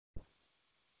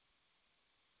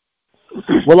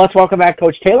Well, let's welcome back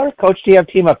Coach Taylor. Coach, do you have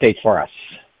team updates for us?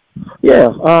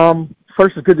 Yeah.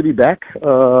 First, it's good to be back.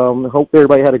 Hope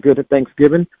everybody had a good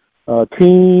Thanksgiving.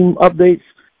 Team updates.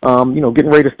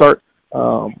 Getting ready to start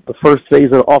the first phase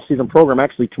of the off-season program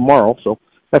actually tomorrow, so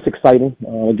that's exciting.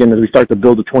 Again, as we start to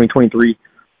build the 2023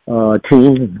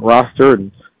 team roster,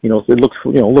 and it looks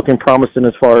looking promising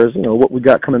as far as what we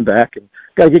got coming back, and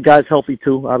got to get guys healthy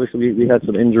too. Obviously, we had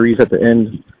some injuries at the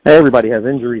end. Everybody has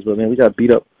injuries, but man, we got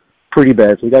beat up pretty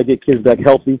bad. So we got to get kids back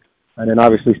healthy, and then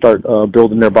obviously start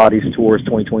building their bodies towards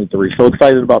 2023. So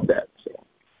excited about that. So.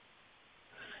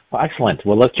 Well, excellent.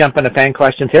 Well, let's jump into fan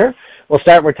questions here. We'll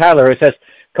start with Tyler, who says,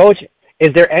 Coach,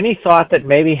 is there any thought that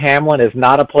maybe Hamlin is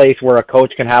not a place where a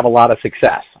coach can have a lot of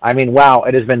success? I mean, wow,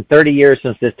 it has been 30 years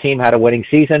since this team had a winning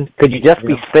season. Could you just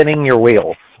be spinning your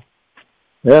wheels?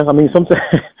 Yeah, I mean, sometimes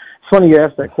it's funny you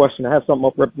ask that question. I have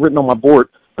something written on my board.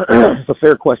 It's a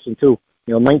fair question, too.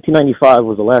 1995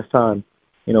 was the last time,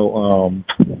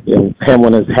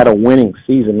 Hamlin has had a winning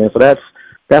season, man. So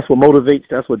that's what motivates.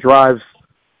 That's what drives.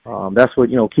 That's what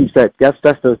keeps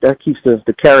that keeps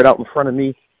the carrot out in front of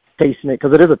me, facing it,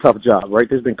 because it is a tough job, right?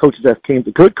 There's been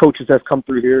good coaches that's come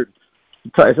through here.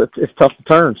 It's tough to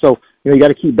turn. So you got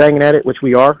to keep banging at it, which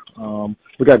we are.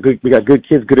 We got good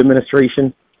kids, good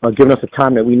administration, giving us the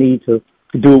time that we need to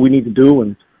do what we need to do,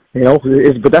 and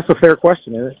but that's a fair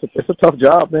question. Man. It's a tough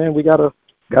job, man. We gotta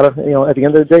at the end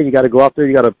of the day, you got to go out there,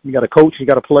 you got to coach, you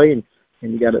got to play, and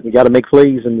you got to make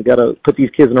plays, and you got to put these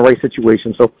kids in the right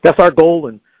situation. So that's our goal,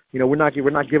 and we're not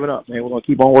giving up, man. We're gonna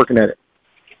keep on working at it.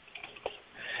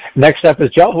 Next up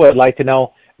is Joe, who would like to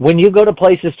know, when you go to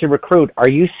places to recruit, are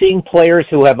you seeing players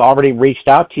who have already reached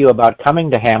out to you about coming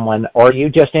to Hamlin, or are you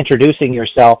just introducing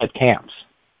yourself at camps?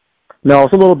 No,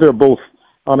 it's a little bit of both.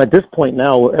 At this point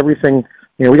now, everything,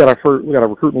 we got a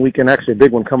recruiting weekend, actually a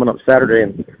big one coming up Saturday,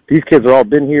 and these kids are all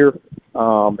been here,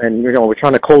 and we're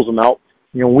trying to close them out.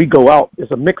 When we go out,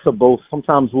 it's a mix of both.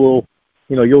 Sometimes you'll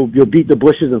beat the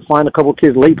bushes and find a couple of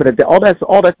kids late, but all that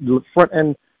front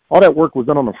end, all that work was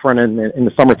done on the front end in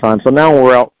the summertime. So now when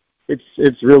we're out,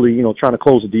 it's really trying to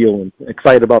close the deal, and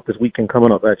excited about this weekend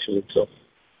coming up actually. So.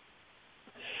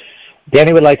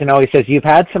 Danny would like to know, he says, you've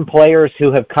had some players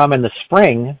who have come in the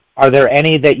spring. Are there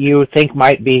any that you think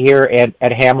might be here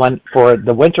at Hamlin for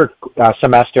the winter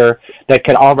semester that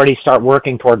could already start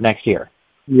working toward next year?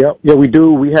 Yeah, we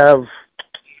do. We have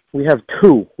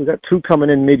two. We got two coming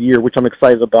in mid-year, which I'm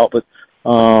excited about. But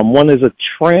one is a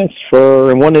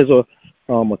transfer, and one is a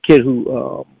kid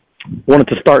who wanted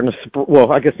to start in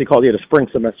I guess they call it a spring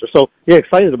semester. So yeah,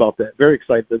 excited about that. Very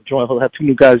excited to join. We'll have two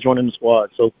new guys joining the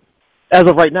squad. So as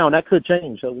of right now, and that could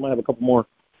change. So we might have a couple more.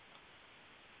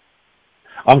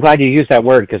 I'm glad you used that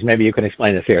word because maybe you can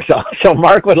explain this here. So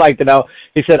Mark would like to know,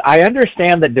 he said, I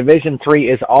understand that Division III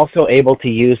is also able to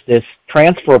use this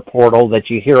transfer portal that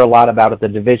you hear a lot about at the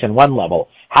Division I level.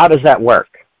 How does that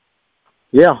work?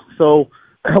 Yeah, so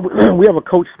we have a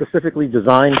coach specifically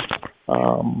designed,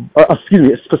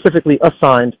 specifically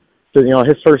assigned to,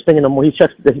 his first thing in the morning. He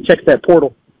checks that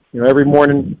portal, every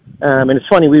morning. And it's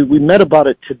funny, we met about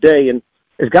it today, and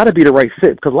it's got to be the right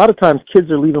fit because a lot of times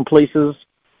kids are leaving places.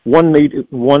 What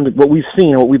we've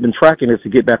seen, what we've been tracking is to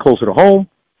get back closer to home.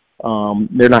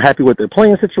 They're not happy with their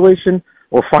playing situation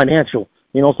or financial,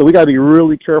 so we got to be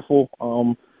really careful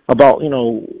about,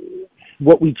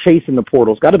 what we chase in the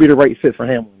portal. It's got to be the right fit for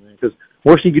Hamlin, because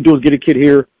worst you could do is get a kid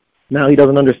here. Now he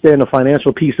doesn't understand the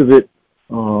financial piece of it.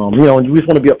 And we just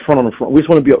want to be up front we just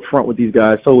want to be up front with these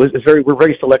guys. So we're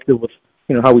very selective with,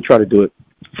 how we try to do it.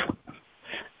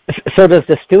 So does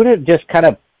the student just kind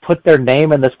of put their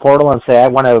name in this portal and say, I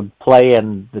want to play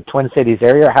in the Twin Cities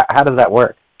area? How does that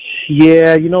work?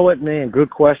 Yeah, you know what, man,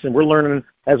 good question. We're learning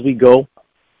as we go.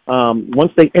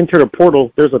 Once they enter the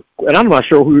portal, and I'm not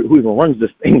sure who even runs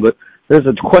this thing, but there's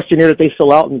a questionnaire that they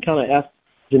fill out and kind of ask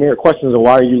generic questions of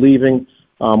why are you leaving,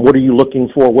 what are you looking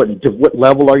for, what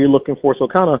level are you looking for, so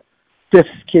kind of sifts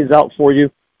kids out for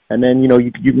you, and then,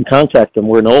 you can contact them,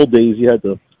 where in the old days you had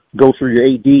to go through your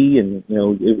AD, and,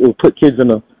 it will put kids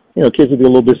in a, kids would be a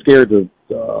little bit scared to,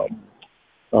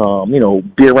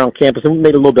 be around campus. And we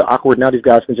made it a little bit awkward. Now these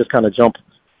guys can just kind of jump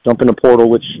in the portal,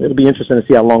 which it'll be interesting to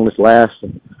see how long this lasts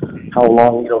and how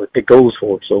long, it goes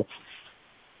for. So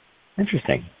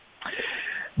interesting.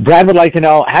 Brad would like to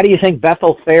know, how do you think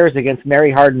Bethel fares against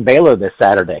Mary Hardin Baylor this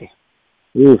Saturday?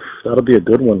 Oof, that'll be a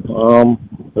good one.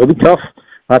 It'll be tough.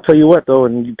 I'll tell you what, though,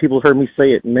 and people have heard me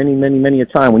say it many a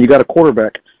time, when you got a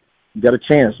quarterback, you got a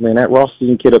chance, man. That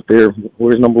Rothstein kid up there,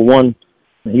 where's number one,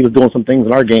 he was doing some things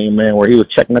in our game, man, where he was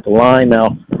checking at the line. Now,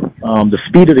 the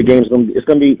speed of the game is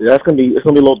going to be a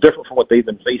little different from what they've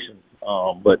been facing.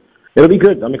 But it'll be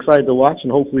good. I'm excited to watch,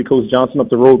 and hopefully Coach Johnson up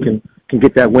the road can can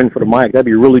get that win for the MIAC. That'd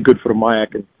be really good for the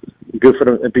MIAC and good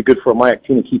for it'd be good for a MIAC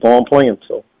team to keep on playing.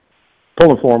 So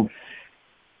pulling for them.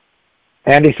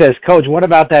 Andy says, Coach, what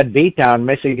about that beatdown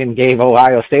Michigan gave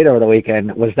Ohio State over the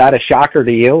weekend? Was that a shocker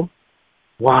to you?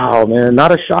 Wow, man,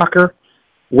 not a shocker.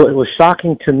 What was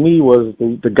shocking to me was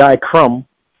the guy Crum,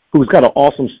 who's got an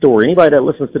awesome story. Anybody that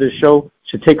listens to this show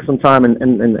should take some time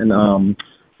and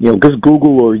just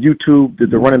Google or YouTube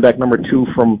the running back number 2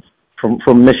 from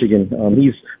Michigan.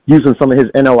 He's using some of his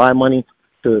NLI money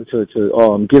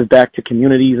to give back to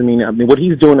communities. I mean, what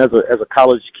he's doing as a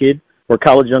college kid or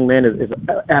college young man is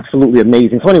absolutely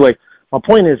amazing. So anyway, my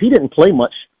point is he didn't play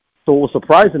much. So what was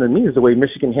surprising to me is the way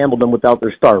Michigan handled them without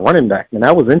their star running back, and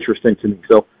that was interesting to me.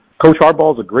 So Coach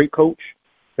Harbaugh's a great coach,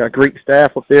 got great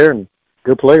staff up there and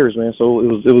good players, man. So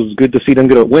it was good to see them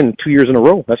get a win 2 years in a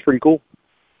row. That's pretty cool.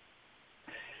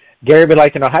 Gary would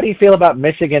like to know, how do you feel about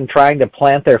Michigan trying to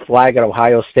plant their flag at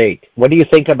Ohio State? What do you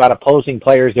think about opposing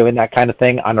players doing that kind of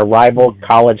thing on a rival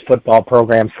college football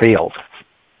program's field?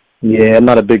 Yeah, I'm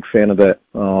not a big fan of that.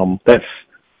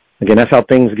 That's how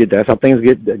things get. That's how things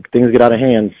get out of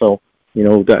hand. So, I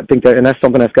think that, and that's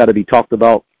something that's got to be talked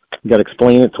about. You got to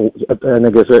explain it to, and I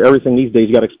guess everything these days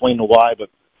you got to explain the why. But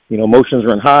emotions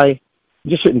run high. You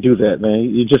just shouldn't do that, man.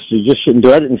 You just shouldn't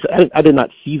do it. I did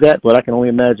not see that, but I can only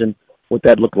imagine what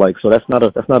that looked like. So that's not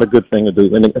a good thing to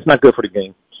do, and it's not good for the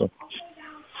game. So.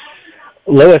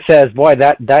 Lewis says, boy,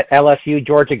 that LSU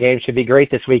Georgia game should be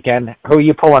great this weekend. Who are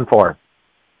you pulling for?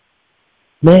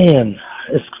 Man,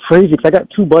 it's crazy because I got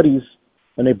 2 buddies,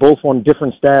 and they both on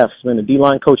different staffs. Man, the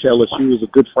D-line coach at LSU is a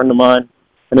good friend of mine,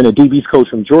 and then the DB's coach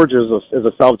from Georgia is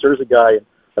a South Jersey guy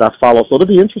that I follow. So it'll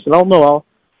be interesting. I don't know.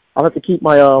 I'll have to keep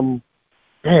my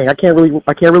I can't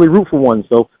really root for one.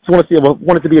 So I want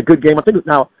it to be a good game. I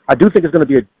do think it's going to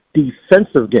be a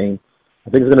defensive game. I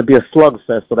think it's going to be a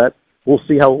slugfest. So that we'll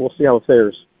see how it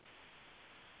fares.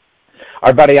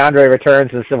 Our buddy Andre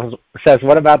returns and says,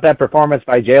 what about that performance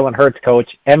by Jalen Hurts,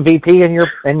 Coach? MVP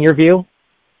in your view?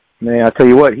 Man, I tell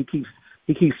you what, he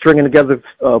keeps stringing together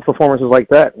performances like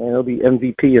that. Man, he'll be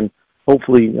MVP, and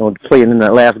hopefully, playing in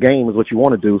that last game is what you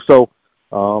want to do. So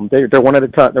they're one at a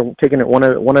time. They're taking it one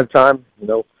at a time.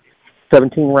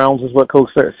 17 rounds is what Coach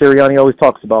Sirianni always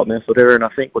talks about, man. So they're in, I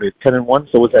think,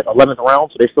 10-1. So it's at 11th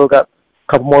round. So they still got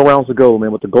a couple more rounds to go,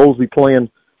 man. With the goals we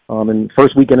playing. In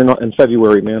first weekend in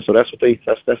February, man. So that's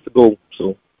the goal.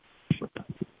 So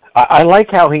I like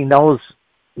how he knows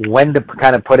when to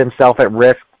kind of put himself at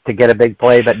risk to get a big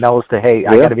play, but knows I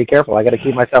got to be careful. I got to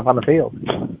keep myself on the field.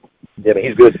 Yeah,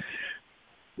 he's good.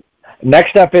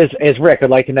 Next up is Rick. I'd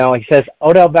like to know. He says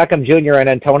Odell Beckham Jr. and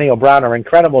Antonio Brown are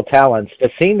incredible talents,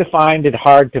 but seem to find it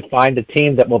hard to find a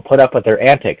team that will put up with their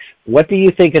antics. What do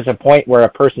you think is a point where a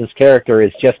person's character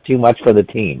is just too much for the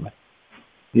team?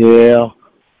 Yeah.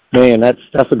 Man, that's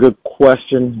a good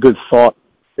question, good thought.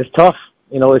 It's tough.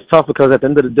 It's tough because at the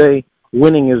end of the day,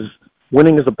 winning is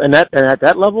and at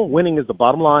that level, winning is the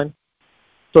bottom line.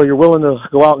 So you're willing to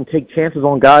go out and take chances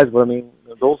on guys, but I mean,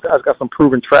 those guys got some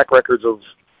proven track records of,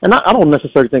 and I don't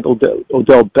necessarily think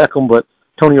Odell Beckham, but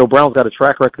Antonio Brown's got a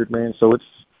track record, man. So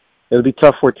it'll be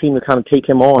tough for a team to kind of take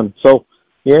him on. So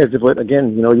yeah,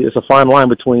 again, it's a fine line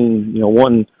between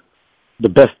wanting the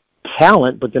best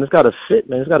talent, but then it's got to fit,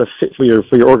 man. It's got to fit for your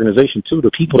organization too,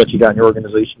 the people that you got in your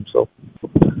organization. So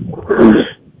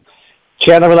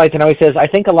Chandler would like to know, he says, I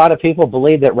think a lot of people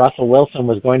believe that Russell Wilson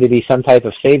was going to be some type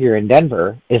of savior in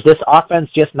Denver. Is this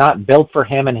offense just not built for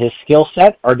him and his skill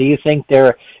set, or do you think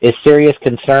there is serious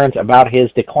concerns about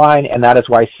his decline and that is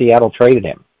why Seattle traded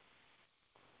him?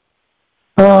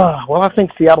 Well, I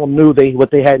think Seattle knew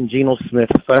what they had in Geno Smith.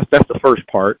 So that's the first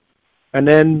part. And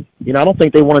then, I don't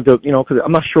think they wanted to, because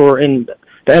I'm not sure in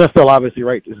the NFL, obviously,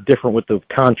 right, is different with the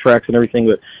contracts and everything,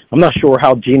 but I'm not sure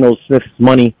how Geno Smith's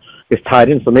money is tied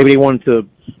in. So maybe they wanted to,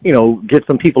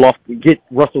 get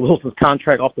Russell Wilson's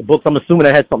contract off the books. I'm assuming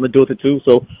that had something to do with it too.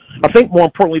 So I think more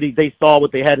importantly, they saw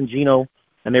what they had in Geno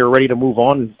and they were ready to move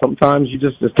on. And sometimes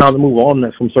it's time to move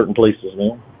on from certain places,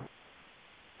 man.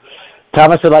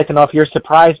 Thomas would like to know if you're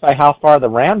surprised by how far the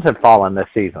Rams have fallen this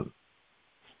season.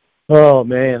 Oh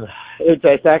man,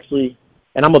 it's actually,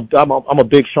 and I'm a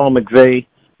big Sean McVay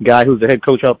guy who's the head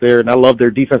coach out there, and I love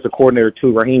their defensive coordinator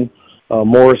too, Raheem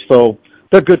Morris. So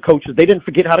they're good coaches. They didn't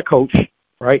forget how to coach,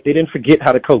 right? They didn't forget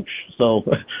how to coach. So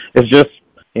it's just,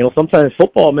 sometimes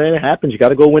football, man, it happens. You got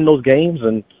to go win those games,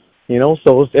 and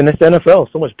so it's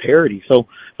NFL, so much parity. So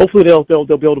hopefully they'll be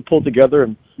able to pull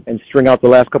together and string out the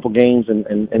last couple games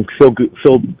and feel good,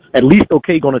 feel at least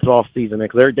okay going into off season,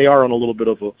 because they are on a little bit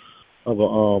of a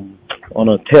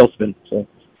tailspin. So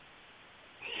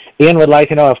Ian would like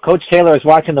to know if Coach Taylor is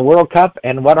watching the World Cup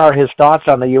and what are his thoughts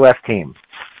on the U.S. team.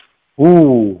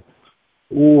 Ooh,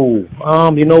 ooh.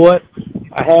 You know what?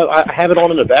 I have it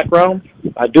on in the background.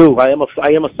 I do. I am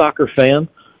a soccer fan.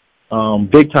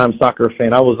 Big time soccer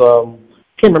fan. I was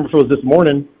can't remember if it was this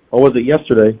morning or was it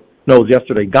yesterday. No, it was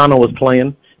yesterday. Ghana was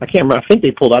playing. I can't remember. I think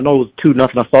they pulled. I know it was 2-0.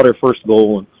 I saw their first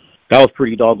goal, and that was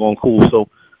pretty doggone cool. So,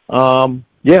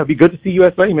 yeah, it'd be good to see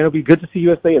USA, man. It'd be good to see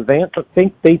USA advance. I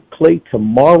think they play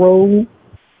tomorrow.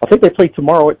 I think they play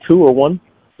tomorrow at 2 or 1.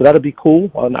 So that'd be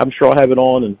cool. I'm sure I'll have it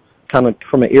on and kind of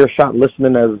from an earshot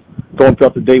listening as going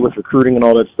throughout the day with recruiting and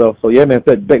all that stuff. So yeah, man,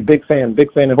 big fan,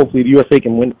 and hopefully the USA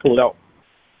can win, pull it out.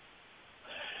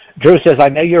 Drew says, I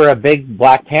know you're a big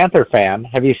Black Panther fan.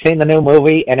 Have you seen the new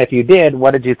movie? And if you did,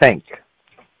 what did you think?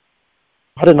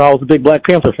 I didn't know I was a big Black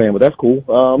Panther fan, but that's cool.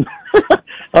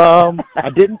 I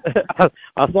didn't.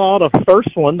 I saw the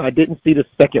first one. I didn't see the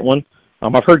second one.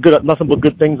 I've heard nothing but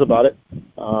good things about it.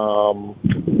 So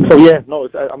yeah, no,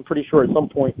 I'm pretty sure at some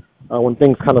point when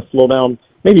things kind of slow down,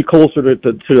 maybe closer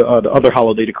to the other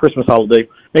holiday, the Christmas holiday,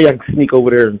 maybe I can sneak over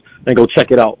there and go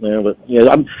check it out, man. But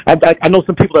yeah, I know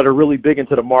some people that are really big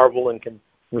into the Marvel and can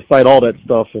recite all that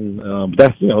stuff, and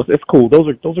that's it's cool. Those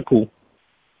are cool.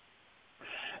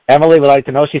 Emily would like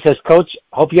to know, she says, Coach,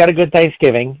 hope you had a good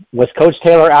Thanksgiving. Was Coach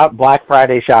Taylor out Black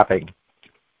Friday shopping?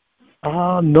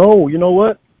 No, you know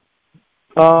what?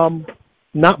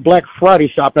 Not Black Friday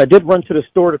shopping. I did run to the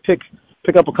store to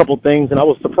pick up a couple things, and I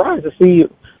was surprised to see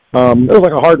it was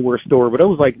like a hardware store, but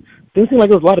didn't seem like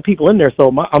there was a lot of people in there. So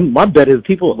my bet is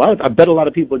I bet a lot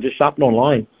of people are just shopping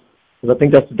online, because I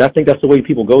think that's the way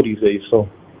people go these days. So.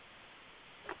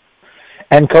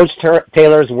 And Coach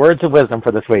Taylor's words of wisdom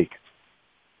for this week.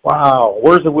 Wow,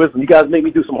 words of wisdom. You guys made me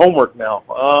do some homework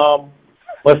now.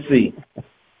 Let's see.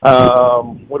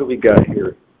 What do we got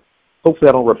here? Hopefully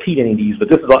I don't repeat any of these,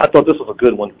 but I thought this was a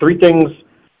good one. Three things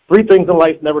in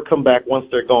life never come back once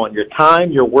they're gone: your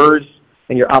time, your words,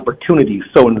 and your opportunities.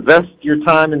 So invest your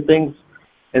time in things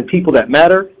and people that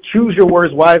matter. Choose your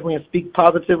words wisely and speak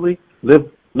positively. Live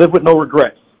with no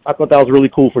regrets. I thought that was really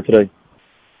cool for today.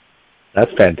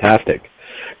 That's fantastic.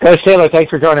 Coach Taylor, thanks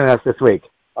for joining us this week.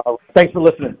 Thanks for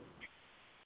listening.